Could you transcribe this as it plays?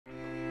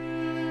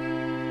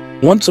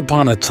Once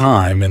upon a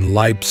time in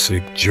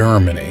Leipzig,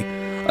 Germany,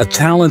 a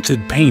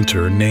talented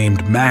painter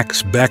named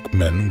Max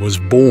Beckmann was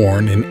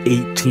born in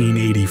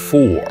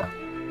 1884.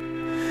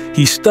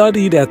 He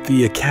studied at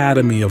the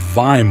Academy of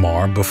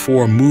Weimar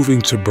before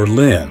moving to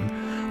Berlin,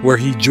 where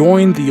he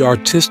joined the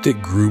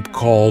artistic group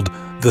called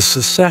the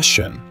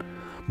TASCHEN,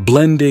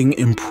 blending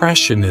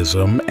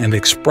Impressionism and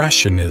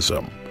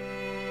Expressionism.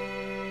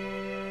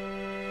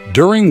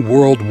 During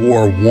World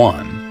War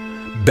I,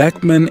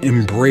 Beckmann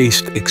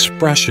embraced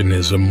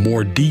Expressionism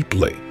more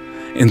deeply,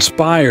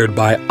 inspired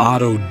by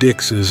Otto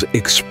Dix's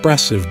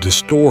expressive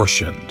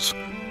distortions.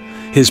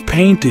 His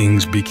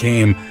paintings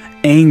became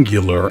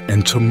angular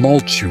and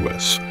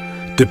tumultuous,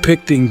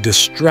 depicting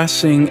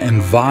distressing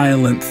and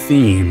violent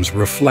themes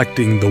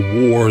reflecting the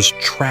war's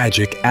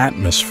tragic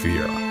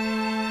atmosphere.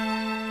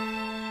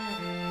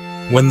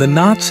 When the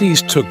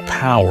Nazis took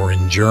power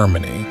in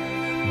Germany,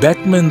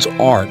 Beckmann's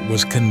art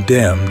was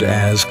condemned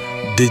as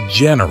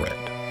degenerate,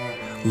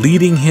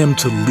 leading him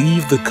to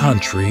leave the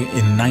country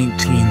in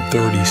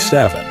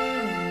 1937.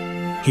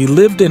 He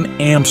lived in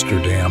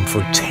Amsterdam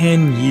for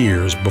 10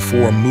 years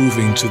before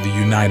moving to the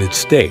United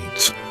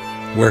States,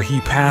 where he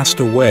passed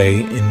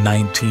away in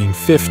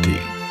 1950.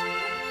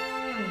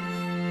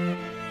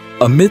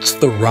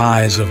 Amidst the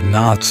rise of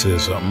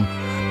Nazism,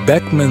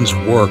 Beckmann's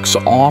works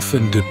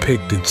often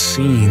depicted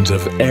scenes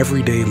of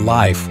everyday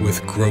life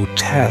with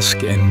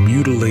grotesque and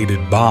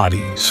mutilated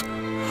bodies,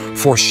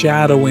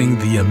 foreshadowing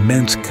the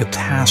immense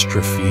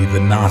catastrophe the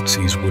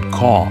Nazis would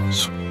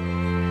cause.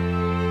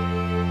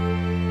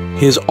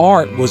 His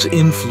art was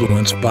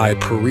influenced by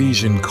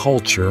Parisian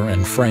culture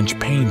and French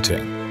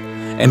painting,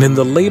 and in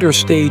the later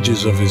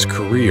stages of his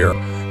career,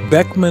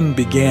 Beckmann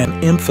began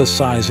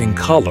emphasizing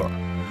color,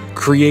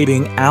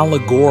 creating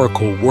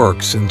allegorical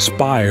works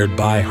inspired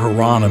by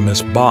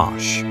Hieronymus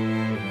Bosch.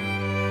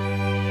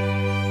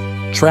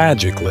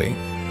 Tragically,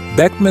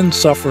 Beckmann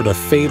suffered a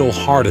fatal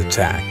heart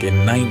attack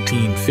in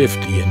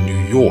 1950 in New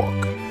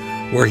York,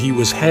 where he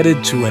was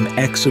headed to an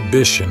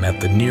exhibition at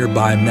the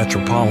nearby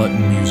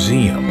Metropolitan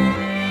Museum.